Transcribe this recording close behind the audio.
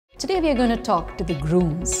Today we are going to talk to the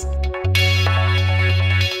grooms.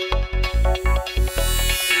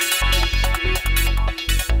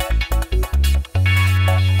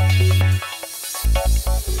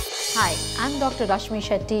 Hi, I'm Dr. Rashmi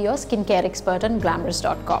Shetty, your skincare expert on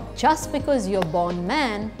Glamrs.com. Just because you're born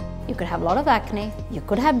man, you could have a lot of acne, you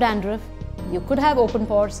could have dandruff, you could have open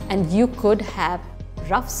pores, and you could have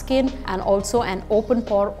rough skin and also an open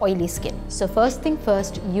pore oily skin. So first thing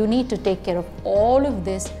first, you need to take care of all of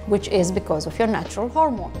this, which is because of your natural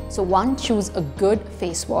hormone. So one, choose a good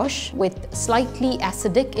face wash with slightly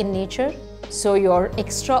acidic in nature, so your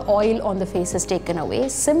extra oil on the face is taken away.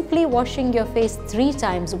 Simply washing your face 3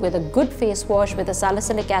 times with a good face wash with a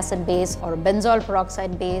salicylic acid base or a benzoyl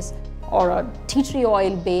peroxide base or a tea tree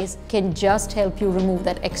oil base can just help you remove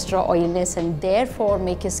that extra oiliness and therefore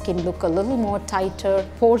make your skin look a little more tighter,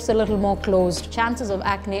 pores a little more closed, chances of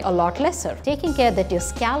acne a lot lesser. Taking care that your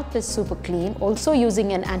scalp is super clean, also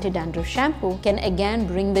using an anti-dandruff shampoo can again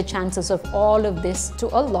bring the chances of all of this to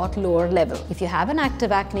a lot lower level. If you have an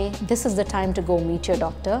active acne, this is the time to go meet your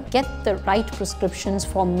doctor. Get the right prescriptions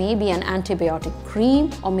for maybe an antibiotic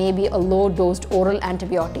cream or maybe a low-dosed oral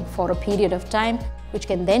antibiotic for a period of time, which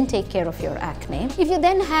can then take care of your acne. If you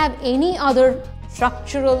then have any other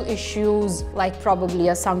structural issues like probably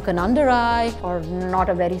a sunken under eye or not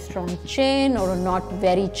a very strong chin or a not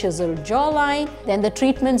very chiseled jawline, then the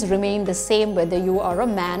treatments remain the same whether you are a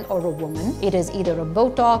man or a woman. It is either a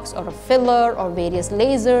Botox or a filler or various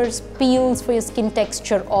lasers, peels for your skin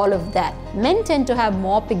texture, all of that. Men tend to have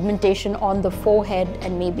more pigmentation on the forehead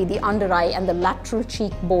and maybe the under eye and the lateral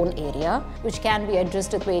cheekbone area, which can be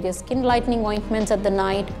addressed with various skin lightening ointments at the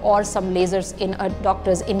night or some lasers in a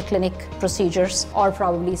doctor's in-clinic procedures, or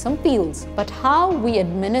probably some peels. But how we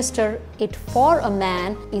administer it for a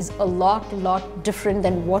man is a lot different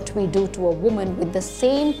than what we do to a woman with the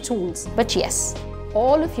same tools. But yes,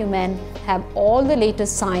 all of you men have all the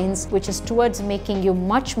latest science which is towards making you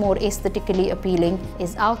much more aesthetically appealing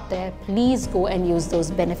is out there. Please go and use those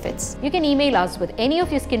benefits. You can email us with any of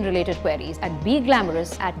your skin related queries at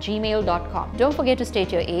beglamorous@gmail.com. Don't forget to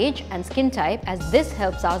state your age and skin type, as this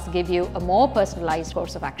helps us give you a more personalized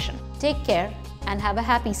course of action. Take care and have a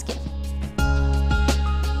happy skin.